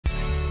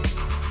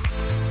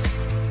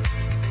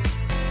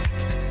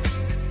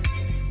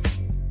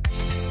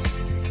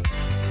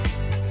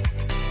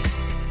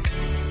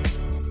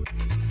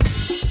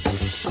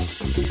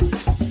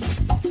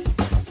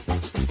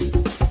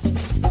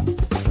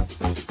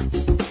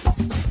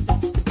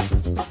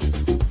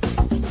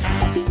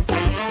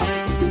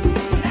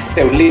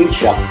they'll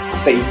lynch you.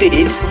 But he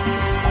did,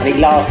 and he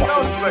laughs at me.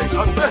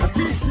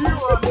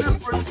 You're a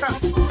different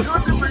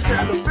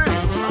kind of fish.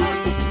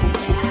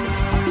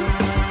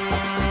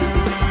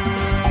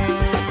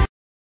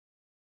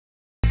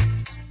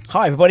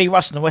 Hi everybody,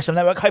 Russ and the West Ham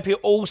Network. Hope you're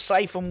all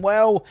safe and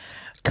well.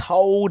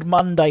 Cold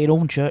Monday in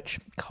Hornchurch.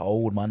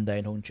 Cold Monday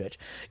in Hornchurch.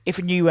 If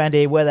you're new around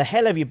here, where the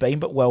hell have you been?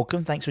 But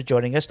welcome. Thanks for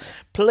joining us.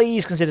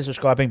 Please consider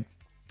subscribing,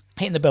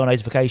 hitting the bell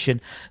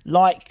notification,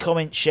 like,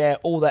 comment, share,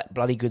 all that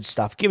bloody good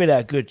stuff. Give it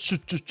a good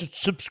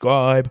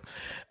subscribe.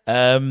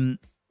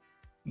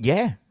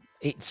 Yeah,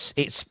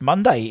 it's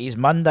Monday. It's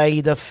Monday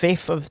the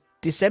 5th of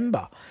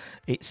December.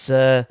 It's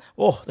the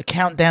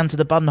countdown to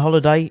the bun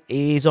holiday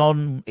is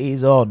on.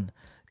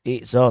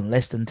 It's on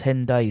less than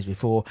 10 days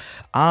before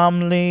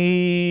I'm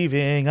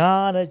leaving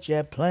on a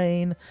jet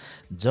plane.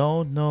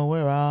 Don't know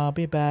where I'll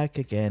be back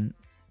again.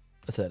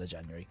 The 3rd of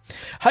January.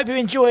 Hope you're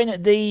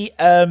enjoying the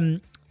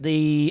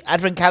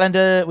advent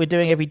calendar we're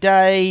doing every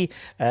day.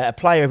 A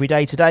player every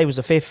day. Today was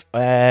the 5th.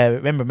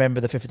 Remember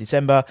the 5th of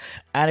December.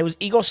 And it was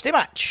Igor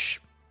Stimac.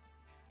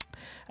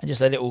 And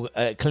just a little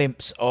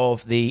glimpse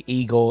of the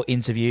Igor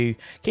interview.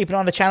 Keep an eye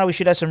on the channel. We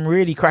should have some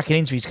really cracking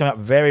interviews coming up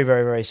very,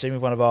 very, very soon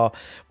with one of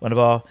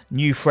our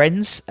new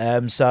friends.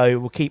 So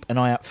we'll keep an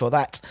eye out for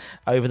that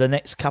over the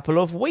next couple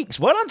of weeks.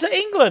 Well done to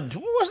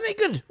England. Wasn't it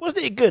good?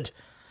 Wasn't it good?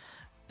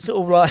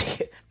 Sort of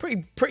like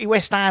pretty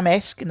West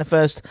Ham-esque in the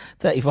first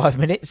 35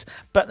 minutes,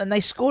 but then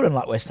they scored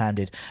unlike West Ham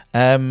did.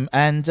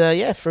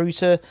 Through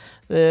to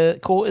the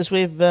quarters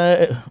with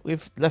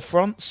La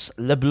France,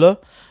 Le Bleu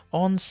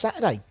on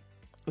Saturday.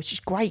 Which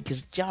is great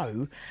because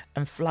Joe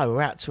and Flo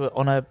are out to it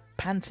on a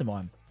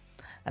pantomime.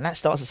 And that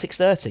starts at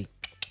 6:30.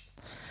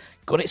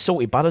 Got it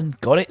sorted, Budden.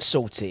 Got it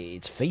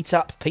sorted. Feet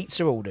up,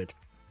 pizza ordered.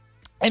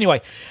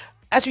 Anyway,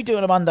 as we do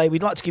on a Monday,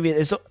 we'd like to give you...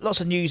 There's lots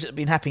of news that have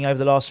been happening over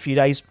the last few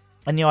days.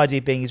 And the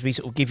idea being is we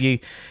sort of give you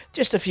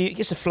just a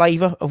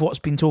flavour of what's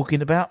been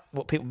talking about,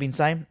 what people have been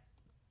saying.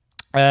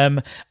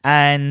 And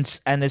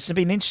there's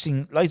been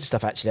interesting loads of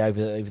stuff actually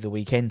over the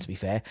weekend, to be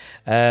fair.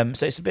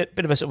 So it's a bit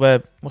of a sort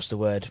of a... What's the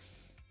word?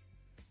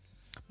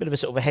 Bit of a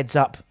sort of a heads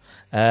up,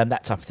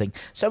 that type of thing.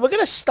 So we're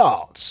going to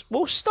start.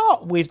 We'll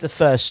start with the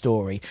first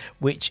story,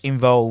 which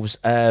involves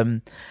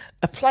a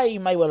player you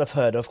may well have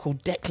heard of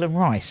called Declan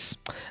Rice.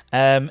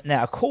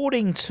 Now,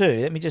 according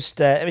to,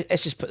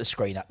 let's just put the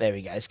screen up. There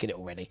we go. Let's get it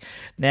all ready.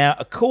 Now,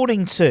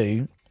 according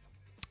to,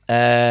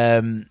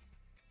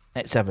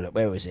 let's have a look.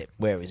 Where is it?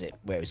 Let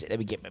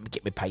me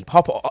get my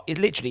paper. It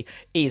literally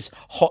is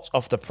hot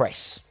off the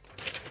press.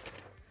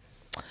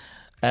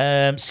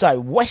 So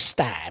West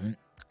Ham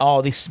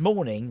are this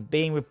morning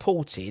being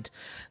reported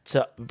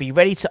to be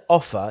ready to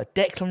offer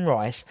Declan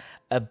Rice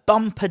a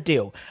bumper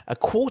deal, a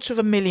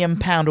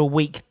 £250,000 a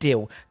week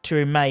deal to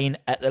remain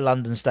at the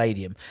London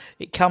Stadium.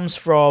 It comes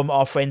from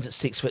our friends at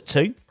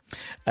 6'2",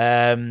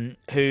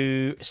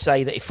 who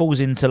say that it falls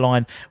into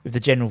line with the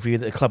general view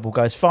that the club will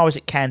go as far as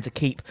it can to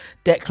keep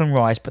Declan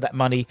Rice, but that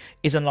money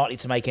isn't likely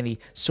to make any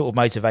sort of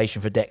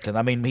motivation for Declan.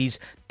 I mean, he's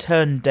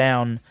turned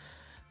down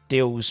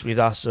deals with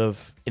us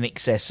of in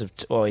excess of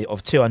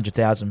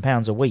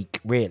 £200,000 a week,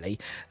 really.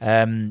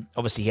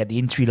 Obviously, he had the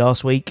interview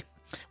last week,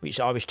 which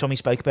Irish Tommy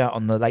spoke about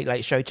on the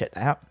Late Show. Check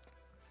that out.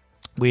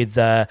 With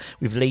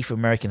Lee from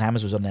American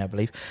Hammers was on there, I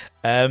believe.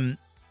 And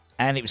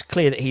it was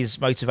clear that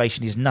his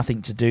motivation is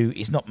nothing to do.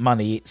 It's not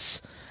money.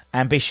 It's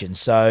ambition.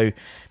 So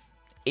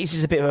this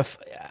is a bit of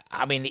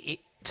a...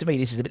 to me,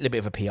 this is a little bit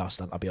of a PR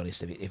stunt, I'll be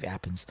honest, if it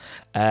happens.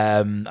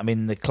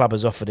 The club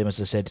has offered him,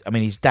 as I said,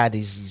 his dad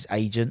is his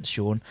agent,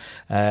 Sean.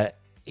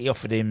 He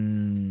offered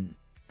him,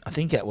 I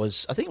think it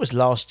was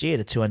last year,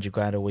 the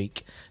 $200,000 a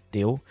week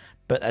deal.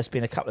 But that's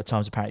been a couple of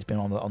times, apparently, it's been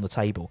on the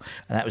table.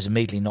 And that was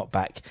immediately knocked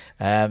back.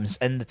 And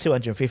the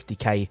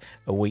 $250K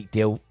a week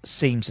deal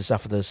seems to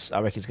suffer this. I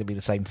reckon it's going to be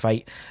the same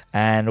fate.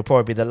 And it'll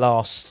probably be the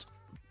last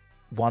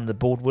one the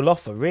board will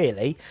offer,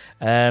 really.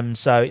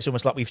 So it's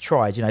almost like we've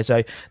tried,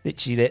 so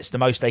literally that's the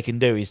most they can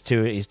do is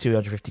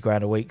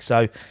 $250,000 a week.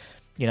 So,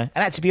 and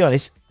that, to be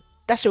honest,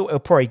 that's what he'll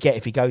probably get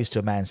if he goes to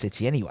a Man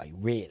City anyway,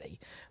 really.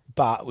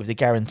 But with the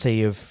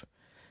guarantee of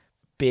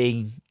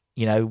being,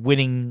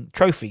 winning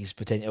trophies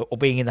potentially, or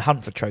being in the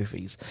hunt for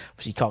trophies.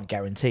 Obviously you can't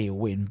guarantee he'll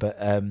win, but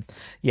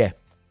yeah.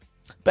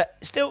 But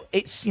still,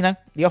 it's, the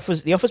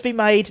offer's been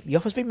made. The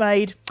offer's been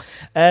made.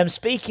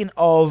 Speaking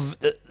of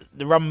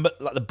the run,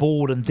 like the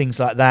board and things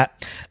like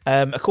that,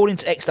 according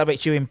to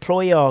XWHU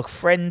employee, our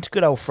friend,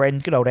 good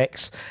old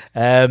ex,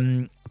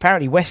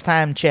 apparently West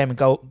Ham chairman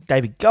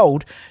David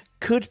Gold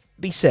could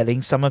be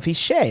selling some of his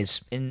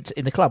shares in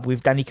the club,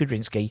 with Danny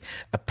Kudrinski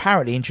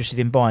apparently interested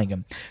in buying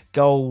them.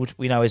 Gold,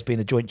 we know, has been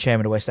the joint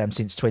chairman of West Ham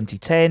since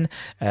 2010,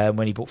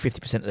 when he bought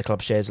 50% of the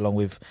club shares along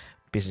with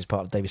business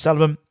partner David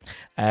Sullivan.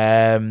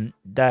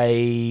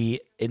 The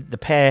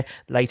pair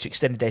later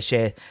extended their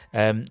share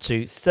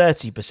to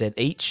 30%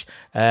 each.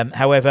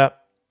 However,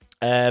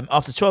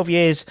 after 12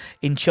 years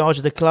in charge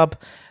of the club,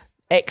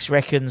 X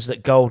reckons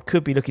that Gold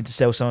could be looking to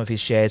sell some of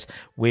his shares,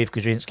 with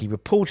Gudzinski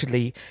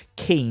reportedly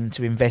keen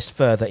to invest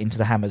further into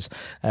the Hammers.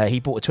 He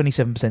bought a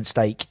 27%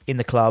 stake in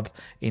the club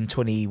in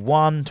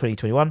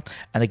 2021,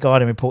 and the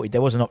Guardian reported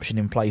there was an option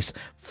in place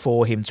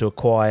for him to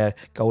acquire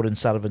Gold and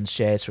Sullivan's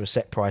shares for a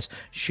set price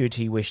should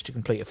he wish to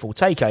complete a full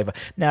takeover.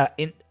 Now,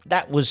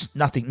 that was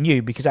nothing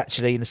new, because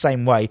actually in the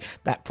same way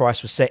that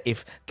price was set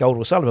if Gold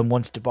or Sullivan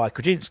wanted to buy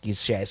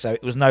Krajinski's share. So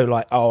it was no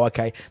like, oh,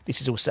 okay, this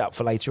is all set up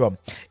for later on.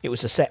 It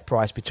was a set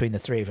price between the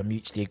three of them,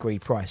 mutually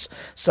agreed price.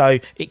 So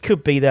it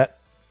could be that,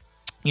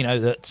 you know,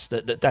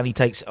 that Danny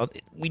takes.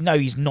 We know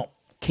he's not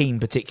keen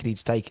particularly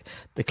to take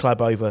the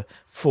club over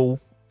full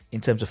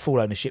in terms of full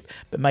ownership,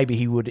 but maybe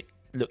he would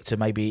look to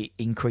maybe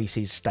increase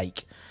his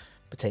stake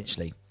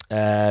potentially.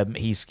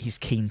 He's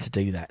keen to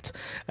do that.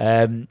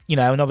 You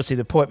know, and obviously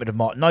the appointment of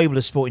Mark Noble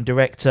as sporting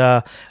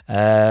director, you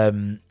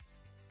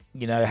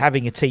know,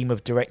 having a team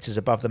of directors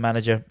above the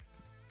manager,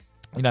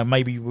 you know,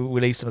 maybe we'll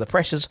release some of the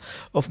pressures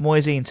off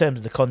Moisey in terms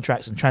of the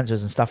contracts and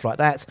transfers and stuff like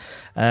that.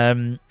 I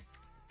mean,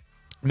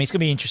 it's going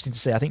to be interesting to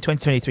see. I think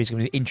 2023 is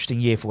going to be an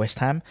interesting year for West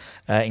Ham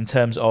in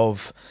terms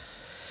of,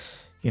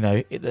 you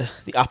know, the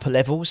upper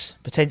levels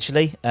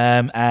potentially,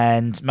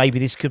 and maybe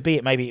this could be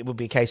it. Maybe it would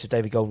be a case of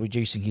David Gold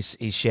reducing his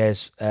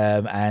shares,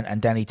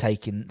 and Danny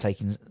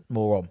taking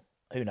more on.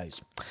 Who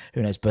knows?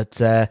 But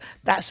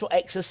that's what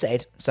X has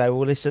said. So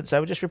we'll listen. So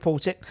we'll just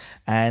report it,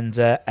 and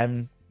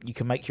you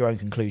can make your own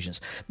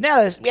conclusions. Now,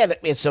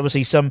 there's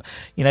obviously some,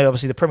 you know,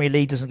 obviously the Premier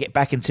League doesn't get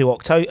back until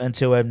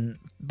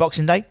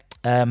Boxing Day,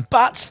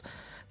 but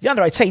the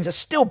under-18s are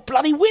still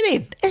bloody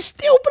winning. They're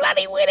still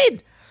bloody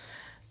winning.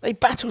 They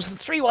battled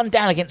 3-1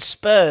 down against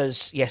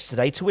Spurs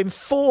yesterday to win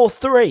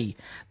 4-3.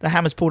 The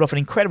Hammers pulled off an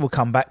incredible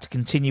comeback to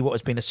continue what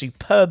has been a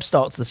superb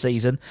start to the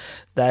season.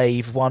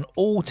 They've won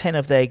all 10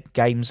 of their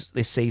games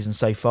this season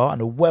so far and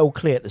are well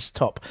clear at the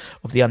top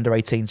of the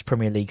Under-18s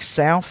Premier League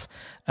South.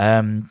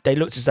 They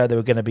looked as though they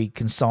were going to be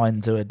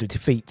consigned to a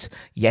defeat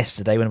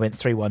yesterday when it went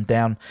 3-1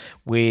 down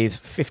with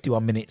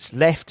 51 minutes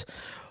left.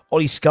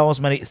 Ollie Scarles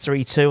made it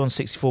 3-2 on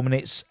 64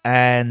 minutes,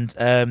 and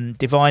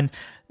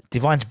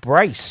Divine's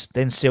brace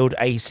then sealed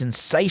a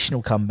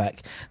sensational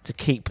comeback to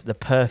keep the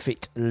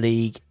perfect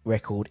league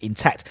record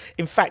intact.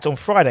 In fact, on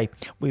Friday,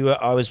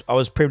 I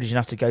was privileged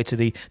enough to go to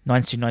the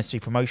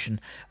 92-93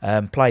 promotion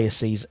player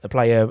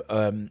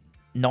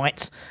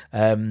night,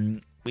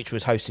 which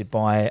was hosted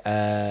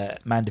by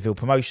Mandeville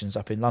Promotions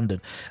up in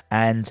London,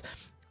 and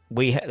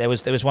there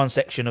was one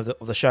section of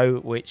the show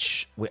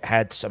which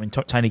had, I mean,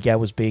 Tony Gale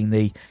was being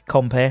the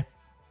compere.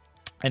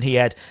 And he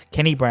had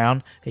Kenny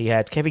Brown, he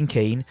had Kevin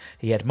Keane,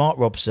 he had Mark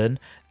Robson,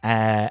 he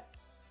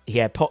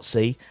had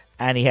Potsy,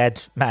 and he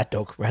had Mad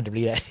Dog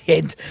randomly at the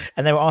end.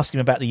 And they were asking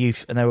him about the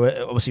youth, and there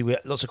were obviously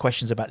lots of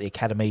questions about the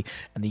academy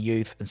and the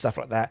youth and stuff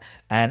like that.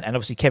 And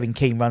obviously Kevin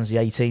Keane runs the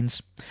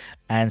 18s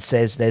and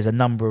says there's a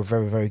number of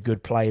very, very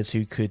good players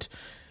who could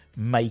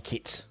make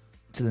it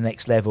to the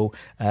next level.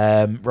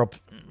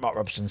 Mark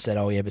Robson said,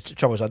 "Oh yeah, but the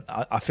trouble is,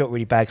 I felt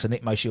really bad because I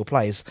nicked most of your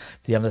players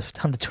for the under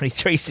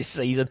 23s this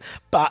season.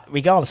 But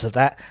regardless of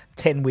that,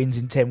 10 wins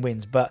in 10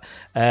 wins. But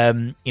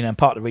you know,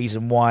 part of the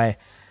reason why,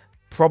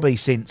 probably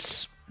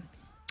since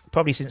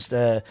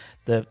the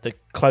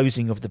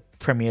closing of the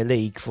Premier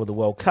League for the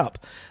World Cup,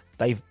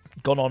 they've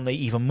gone on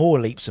even more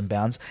leaps and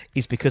bounds,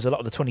 is because a lot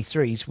of the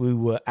 23s who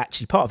were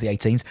actually part of the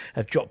 18s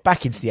have dropped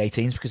back into the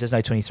 18s because there's no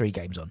 23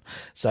 games on.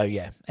 So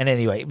yeah, and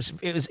anyway,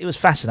 it was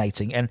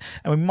fascinating, and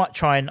we might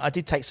try and, I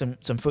did take some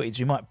footage.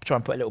 We might try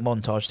and put a little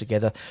montage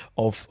together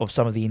of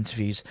some of the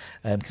interviews,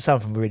 because some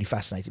of them were really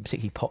fascinating,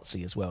 particularly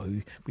Potsy as well,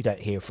 who we don't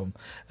hear from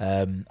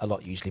a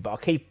lot usually. But I'll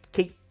keep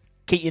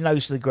your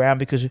nose to the ground,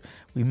 because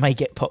we may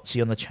get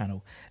Potsy on the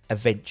channel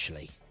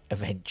eventually.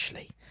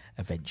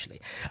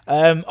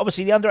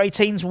 Obviously, the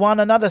under-18s won.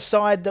 Another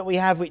side that we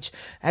have which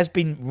has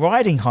been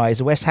riding high is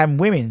the West Ham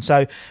women.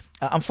 So,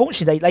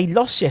 unfortunately, they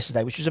lost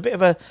yesterday, which was a bit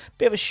of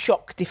a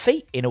shock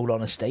defeat, in all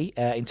honesty,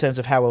 in terms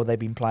of how well they've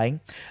been playing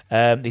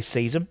this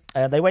season.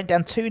 They went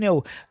down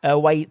 2-0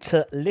 away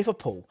to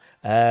Liverpool,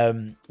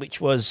 which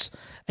was,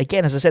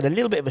 again, as I said, a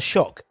little bit of a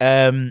shock.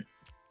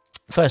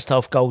 First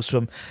half goals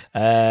from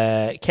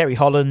Kerry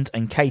Holland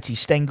and Katie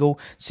Stengel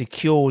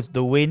secured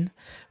the win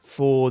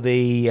for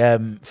the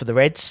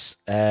Reds.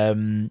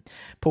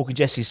 Paul and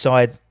Jesse's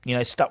side, you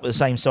know, stuck with the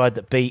same side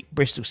that beat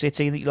Bristol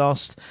City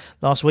last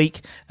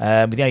week,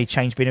 with the only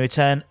change being a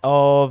return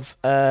of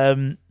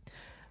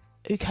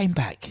who came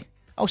back?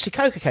 Oh,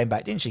 Sikoka came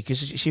back, didn't she? Because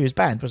she was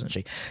banned, wasn't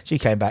she? She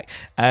came back.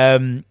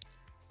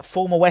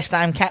 Former West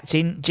Ham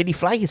captain Ginny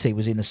Flaherty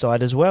was in the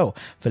side as well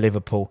for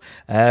Liverpool.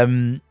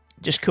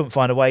 Just couldn't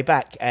find a way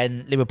back,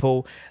 and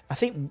Liverpool, I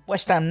think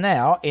West Ham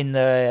now in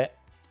the,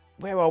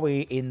 where are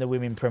we in the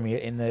Women Premier,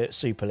 in the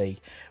Super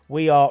League?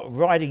 We are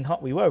riding high.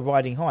 We were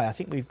riding high. I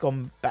think we've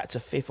gone back to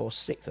 5th or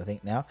 6th, I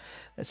think, now.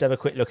 Let's have a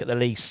quick look at the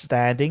league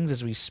standings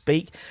as we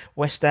speak.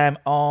 West Ham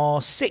are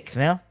 6th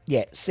now.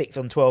 Yeah, 6th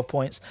on 12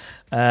 points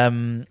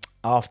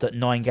after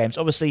 9 games.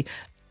 Obviously,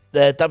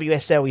 the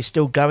WSL is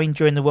still going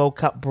during the World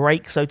Cup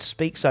break, so to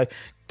speak. So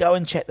Go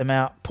and check them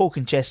out. Paul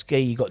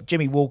Konchesky, you got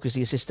Jimmy Walker's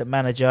the assistant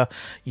manager.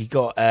 You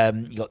got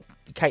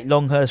Kate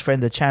Longhurst,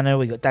 friend of the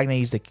channel. You got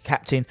Dagny's the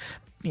captain.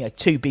 You know,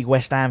 2 big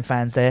West Ham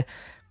fans there.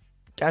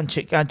 Go and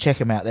check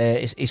them out there.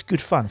 It's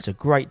good fun. It's a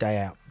great day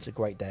out.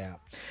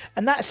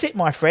 And that's it,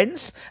 my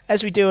friends.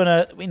 As we do on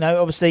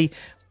obviously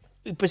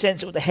we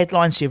present all the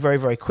headlines to you very,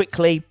 very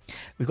quickly.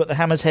 We've got the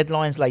Hammers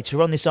headlines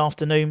later on this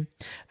afternoon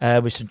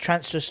with some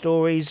transfer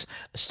stories,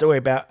 a story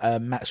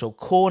about Maxwell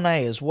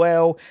Cornet as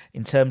well,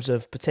 in terms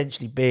of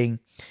potentially being,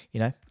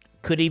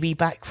 could he be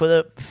back for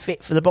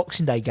the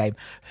Boxing Day game?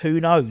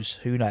 Who knows?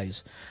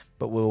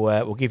 But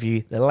we'll give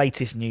you the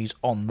latest news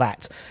on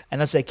that.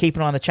 And as I say, keep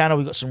an eye on the channel.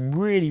 We've got some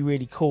really,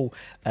 really cool,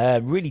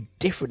 really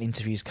different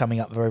interviews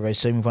coming up very, very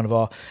soon with one of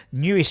our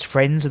newest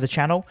friends of the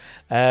channel.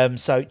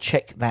 So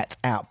check that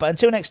out. But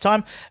until next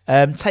time,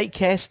 take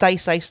care, stay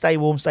safe, stay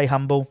warm, stay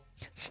humble,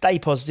 stay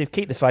positive,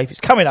 keep the faith.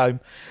 It's coming home.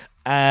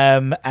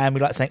 And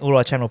we'd like to thank all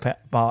our channel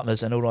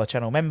partners and all our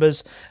channel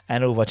members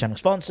and all of our channel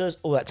sponsors,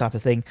 all that type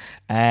of thing.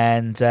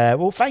 And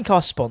we'll thank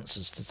our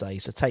sponsors today.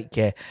 So take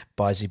care.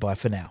 Bye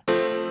for now.